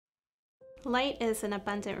Light is an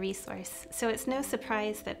abundant resource, so it's no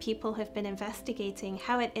surprise that people have been investigating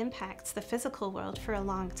how it impacts the physical world for a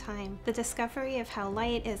long time. The discovery of how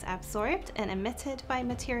light is absorbed and emitted by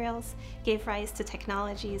materials gave rise to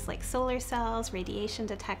technologies like solar cells, radiation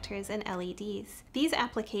detectors, and LEDs. These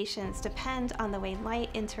applications depend on the way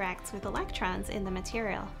light interacts with electrons in the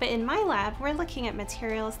material. But in my lab, we're looking at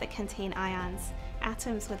materials that contain ions,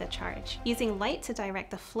 atoms with a charge. Using light to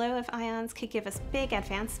direct the flow of ions could give us big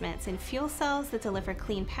advancements in fuel cells that deliver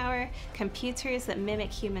clean power, computers that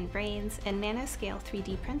mimic human brains, and nanoscale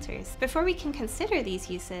 3D printers. Before we can consider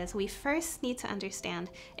these uses, we first need to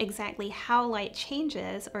understand exactly how light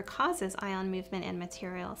changes or causes ion movement in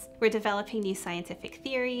materials. We're developing new scientific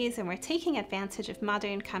theories, and we're taking advantage of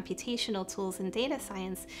modern computational tools in data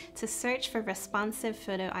science to search for responsive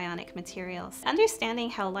photo-ionic materials.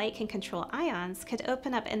 Understanding how light can control ions could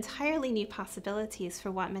open up entirely new possibilities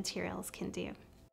for what materials can do.